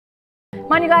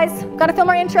Come on, you guys. Gotta film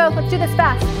our intro. Let's do this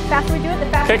fast. The faster we do it, the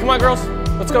faster. Okay, come on, girls.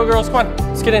 Let's go, girls. Come on.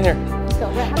 Let's get in here.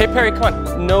 Okay, Perri, come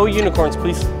on. No unicorns,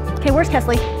 please. Okay, where's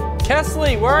Kesley?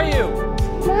 Kesley, where are you?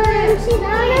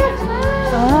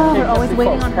 Oh, we're always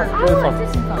waiting on her.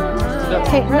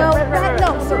 Okay, no,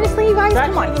 no, seriously, you guys,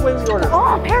 come on.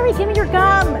 Oh, Perri, give me your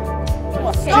gum.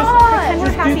 Pretend we're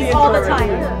happy all the time.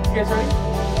 You guys ready?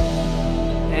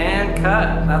 And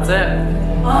cut. That's it.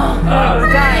 Oh,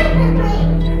 done.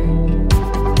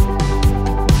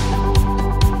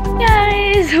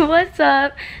 Guys, what's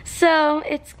up? So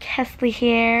it's Kesley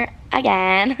here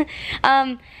again.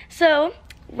 So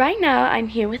right now I'm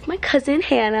here with my cousin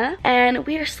Hannah, and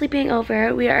we are sleeping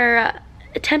over. We are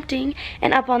attempting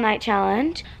an up all night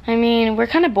challenge. I mean, we're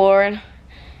kind of bored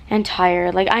and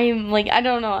tired. Like I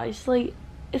don't know. It's like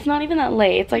it's not even that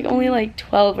late. It's like only like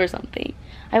 12 or something.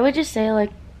 I would just say like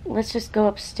let's just go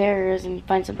upstairs and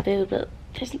find some food, but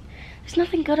there's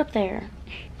nothing good up there.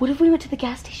 What if we went to the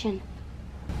gas station?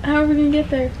 How are we gonna get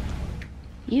there?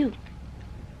 You're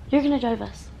gonna drive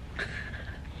us.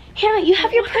 Hannah, you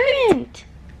have your permit.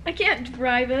 I can't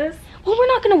drive us. Well, we're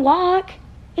not gonna walk.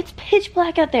 It's pitch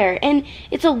black out there, and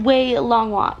it's a way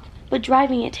long walk. But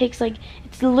driving, it takes like,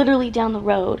 it's literally down the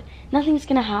road. Nothing's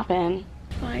gonna happen.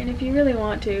 Fine, if you really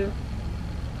want to.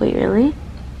 Wait, really?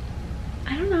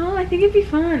 I don't know, I think it'd be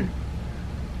fun.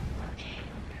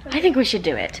 I think we should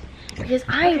do it. Because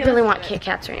I really want Kit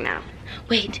Kats right now.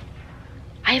 Wait,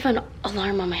 I have an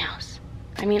alarm on my house.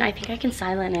 I mean, I think I can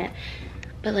silent it.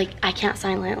 But like, I can't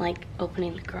silent like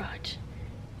opening the garage.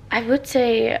 I would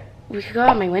say we could go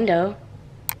out my window.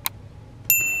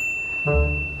 Oh,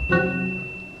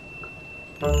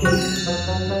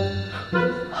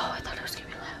 I thought it was gonna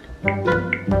be loud.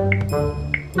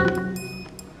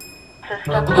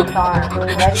 Systems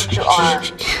are ready to arm.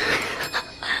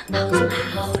 That was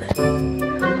loud.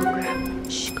 Oh,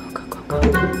 crap. Shh, go.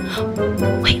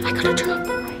 Wait, I gotta turn off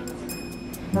the lights.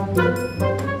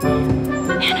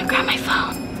 Hannah, grab my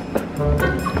phone.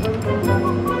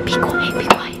 Be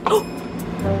quiet. Oh!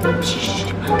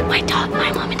 Shh. My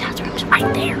mom and dad's room's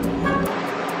right there.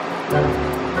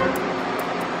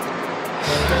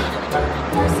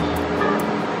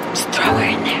 Just throw her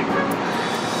in there.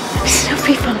 She'll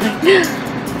be fine.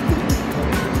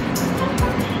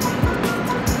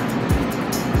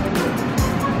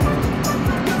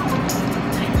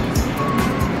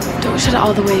 Don't shut it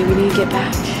all the way. We need to get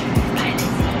back. Okay,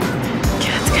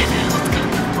 let's go.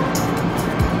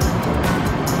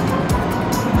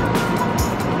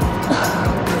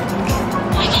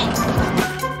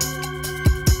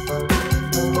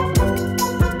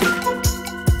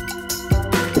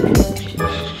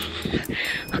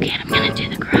 Okay, I'm gonna do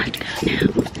the garage door now.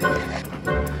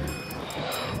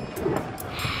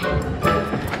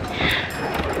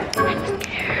 I'm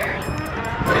scared.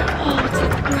 Oh, it's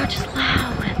like the garage is loud.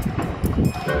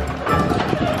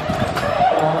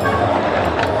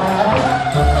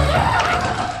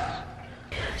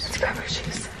 Let's grab our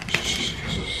shoes.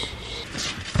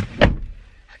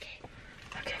 Okay.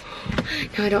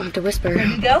 Now I don't have to whisper.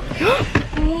 Ready to go?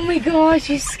 Oh my gosh,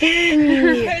 you scared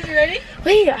me. You guys ready?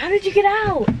 Wait, how did you get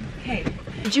out? Okay.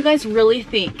 Did you guys really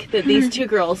think that these two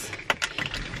girls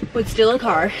would steal a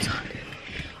car?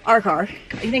 Our car.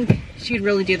 I think she'd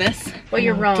really do this. Well,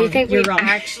 you're wrong. Do you think you're we'd wrong.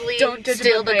 actually Don't judge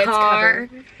steal it by the its car?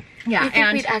 cover. Yeah, You think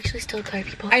and we'd actually steal car,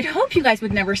 people? I'd hope you guys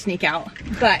would never sneak out.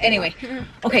 But anyway,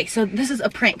 okay, so this is a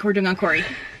prank we're doing on Corey,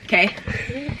 okay?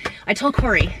 I told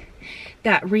Corey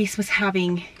that Reese was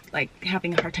having a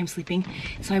hard time sleeping,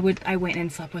 so I went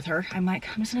and slept with her. I'm like,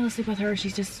 I'm just gonna go sleep with her.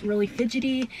 She's just really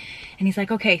fidgety. And he's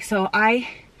like, okay. So I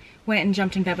went and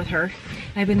jumped in bed with her.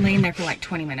 I've been laying there for like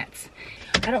 20 minutes.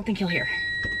 I don't think you'll hear.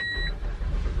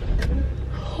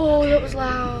 Oh, that was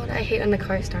loud. I hate when the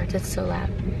car starts. It's so loud.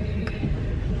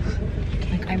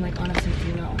 Like, I'm like, honestly,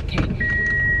 you know, okay.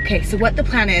 Okay, so what the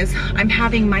plan is, I'm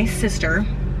having my sister,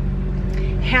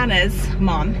 Hannah's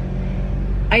mom,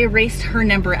 I erased her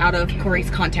number out of Corey's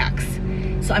contacts.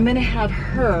 So I'm gonna have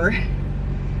her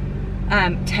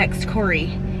text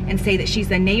Corey and say that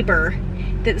she's a neighbor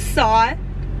that saw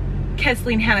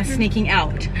Kesley and Hannah sneaking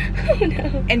out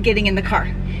and getting in the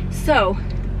car. So,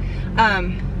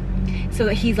 so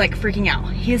that he's like freaking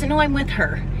out. He doesn't know I'm with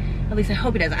her. At least I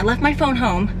hope he doesn't. I left my phone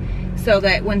home so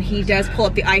that when he does pull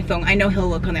up the iPhone, I know he'll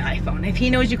look on the iPhone. If he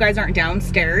knows you guys aren't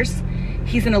downstairs,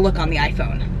 he's gonna look on the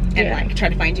iPhone and like try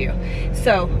to find you.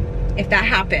 So if that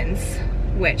happens,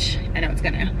 which I know it's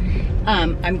gonna,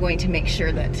 I'm going to make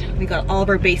sure that we got all of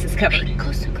our bases covered.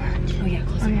 Close the garage. Oh yeah,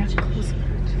 close the garage.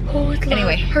 Oh, it's loud.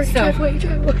 Anyway,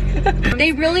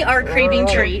 They really are craving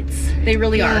treats. They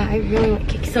really are. I really want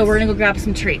cookies. So we're gonna go grab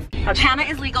some treats. Hannah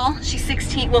is legal. She's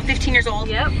 15 years old.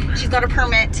 Yep. She's got a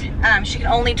permit. She can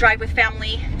only drive with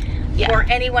family or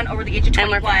anyone over the age of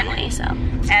 21. And we're family, so.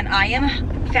 And I am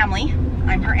family.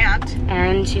 I'm her aunt.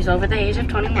 And she's over the age of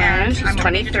 21. And she's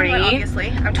 23. Obviously.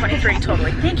 I'm 23,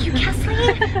 totally. Thank you,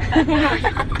 Kesley.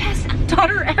 Best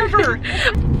daughter ever.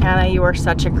 Hannah, you are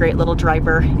such a great little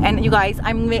driver. And you guys,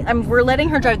 we're letting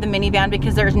her drive the minivan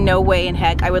because there's no way in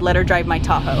heck I would let her drive my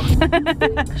Tahoe.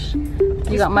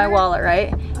 You got my wallet,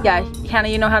 right? Yeah, Hannah,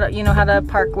 you know how to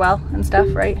park well and stuff,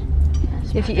 right?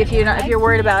 If you're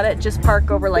worried about it, just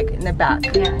park over like in the back.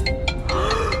 Yeah.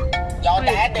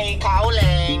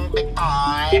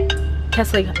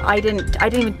 Kesley, I didn't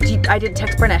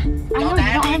text Brenna. I know, you don't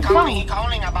have a phone.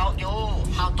 Calling about you.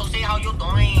 How to see how you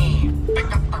doing.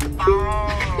 Pick up the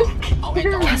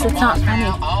phone. Yes, it's not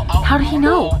funny. How did he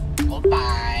know?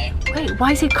 Goodbye. Wait,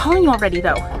 why is he calling you already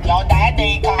though? Your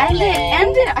daddy calling.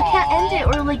 End it. I can't end it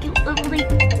or like.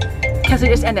 Kesley,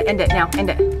 just end it now. End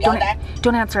it.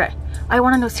 Don't answer it. I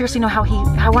want to know, seriously know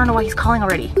I want to know why he's calling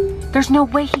already. There's no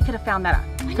way he could have found that out.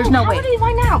 There's no way. How did he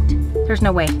find out? There's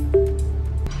no way.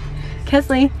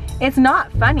 Kesley, it's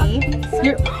not funny.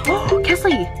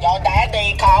 Kesley. Your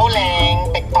daddy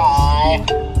calling. Big boy.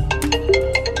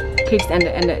 Okay, just end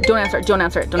it. Don't answer it. Your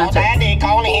daddy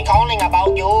calling. He calling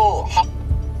about you.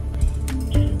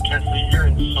 Kesley, you're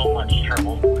in so much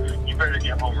trouble. You better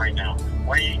get home right now.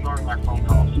 Why are you ignoring my phone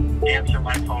calls? Answer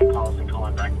my phone calls and call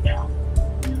it back down.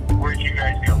 Where'd you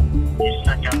guys go? You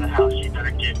snuck out of the house. You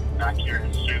better get back here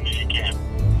as soon as you can.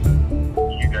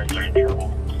 You guys are in trouble.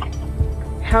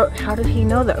 How did he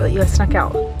know that you guys snuck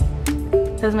out?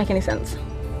 Doesn't make any sense.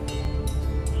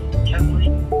 Kesley,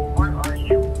 where are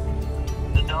you?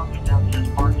 The dog is downstairs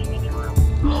barking in your room.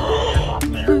 You're not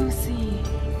there. Lucy.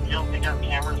 You don't think I have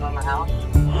cameras on the house?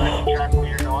 I can track where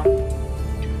you're going.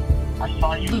 I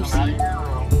saw you come out of your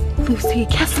room. Lucy,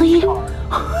 Kesley.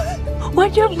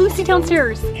 Why'd you have Lucy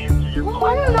downstairs? Well,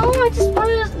 I don't know. I just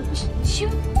wanted to.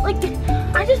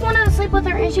 I just wanted to sleep with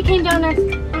her, and she came down and.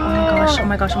 Oh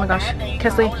my gosh.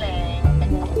 Kesley,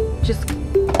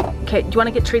 okay, do you want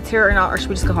to get treats here or not, or should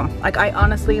we just go home? Like, I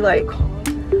honestly, like.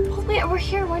 Oh, wait, we're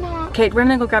here, why not? Okay, we're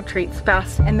gonna go grab treats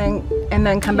fast and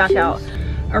then come back out.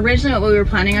 Originally, what we were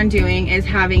planning on doing is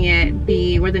having it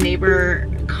be where the neighbor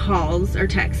calls or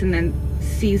texts and then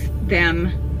sees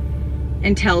them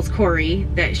and tells Corey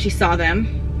that she saw them.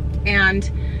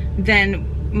 And then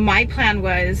my plan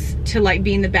was to like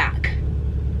be in the back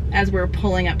as we're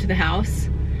pulling up to the house.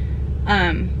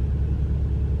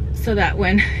 So that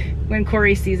when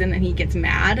Corey sees him, then he gets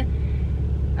mad.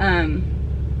 I'm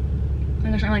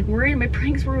like worried my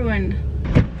prank's ruined.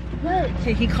 What?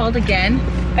 Okay, he called again.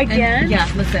 Again? Yeah,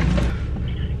 listen.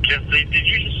 Kesley, did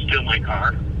you just steal my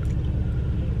car?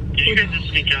 Did you guys just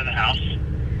sneak out of the house?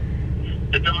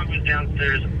 The dog was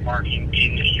downstairs barking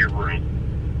in your room.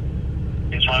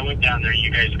 And so I went down there, you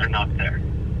guys are not there.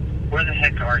 Where the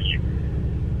heck are you?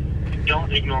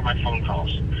 Don't ignore my phone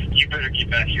calls. You better get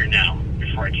back here now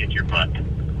before I kick your butt.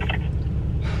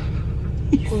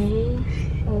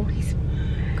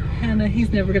 Hannah, he's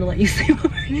never gonna let you sleep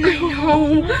over here.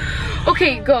 No.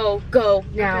 Okay, go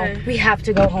now. Okay. We have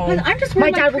to go home. I'm just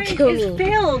worried my dad will kill me.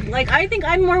 Failed. Like, I think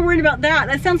I'm more worried about that.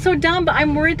 That sounds so dumb, but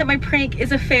I'm worried that my prank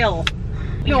is a fail.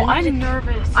 No, I'm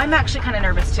nervous. I'm actually kind of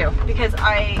nervous too because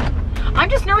I'm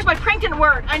just nervous my prank didn't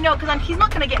work. I know, because he's not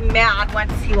gonna get mad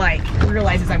once he like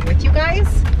realizes I'm with you guys.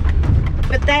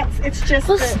 But it's just.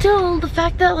 Well, still, the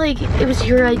fact that like it was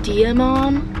your idea,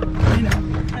 Mom. I know.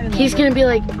 He's gonna be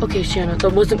like, okay, Shanna,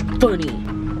 that wasn't funny.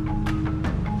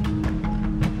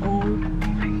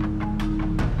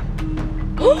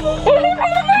 Oh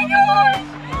my gosh!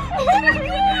 Oh my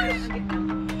gosh!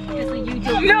 Kesley, you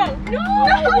do. No!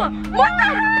 What the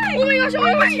heck? Oh my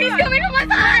gosh! He's coming on my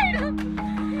side!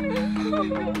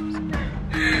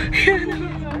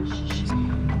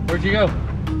 Where'd you go?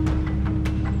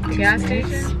 Gas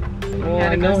station? Well,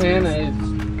 I know Hannah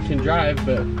can drive,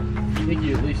 but I think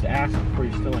you at least asked before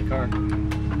you steal my car.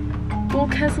 Well,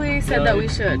 Kesley said that we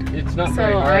should. It's not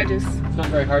very hard. It's not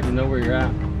very hard to know where you're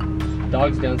at.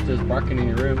 Dog's downstairs barking in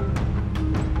your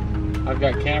room. I've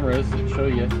got cameras that show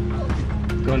you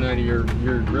going out of your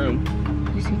room.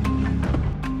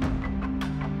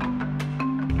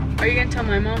 Are you gonna tell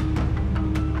my mom?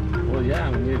 Well, yeah,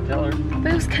 we need to tell her.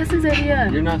 But it was Kesley's idea.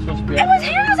 You're not supposed to be out It was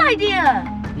Hannah's idea.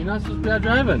 You're not supposed to be out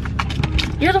driving.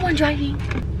 You're the one driving.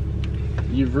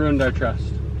 You've ruined our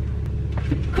trust.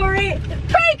 Corey,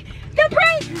 prank! The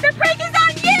prank is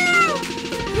on you!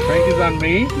 Prank is on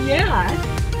me? Yeah.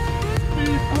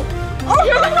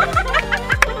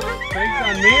 Prank's on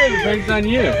on me or the prank's on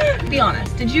you? Be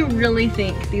honest, did you really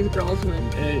think these girls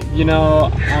would? You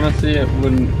know, honestly, it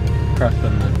wouldn't cross my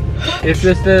mind. If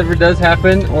this ever does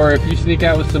happen, or if you sneak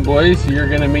out with some boys, you're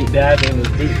gonna meet Dad in his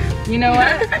boots. You know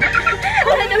what?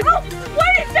 Why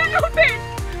is that open?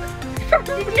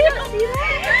 Did you not see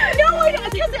that? No,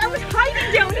 I was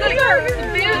hiding down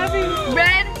here. Boots,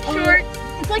 red shorts.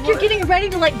 It's like you're getting ready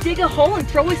to like dig a hole and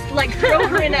throw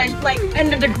her in a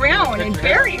under the ground and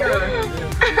bury her.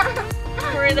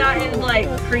 Or that is like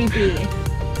creepy.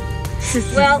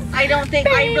 Well, I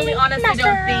really honestly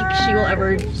don't think she will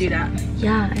ever do that.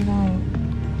 Yeah, I won't.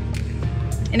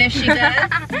 And if she does,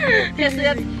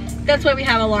 that's why we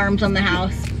have alarms on the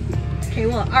house. Okay,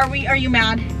 well, are you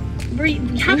mad?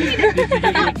 How can you Did you give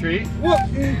me a treat? Well,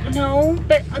 no,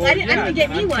 but Well, I didn't get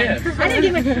me one. pissed. I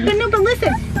didn't get one. But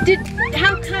listen,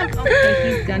 how come?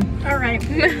 Okay, he's done. All right.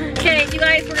 Okay, you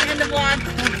guys, we're gonna end the vlog.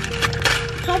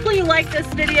 Hopefully you liked this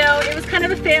video. It was kind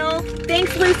of a fail.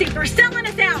 Thanks, Lucy, for selling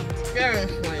us out.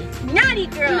 Seriously. Naughty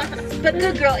girl, but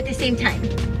good girl at the same time.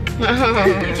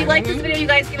 If you like this video, you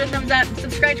guys give it a thumbs up,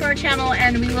 subscribe to our channel,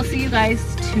 and we will see you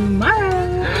guys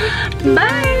tomorrow.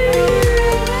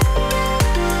 Bye.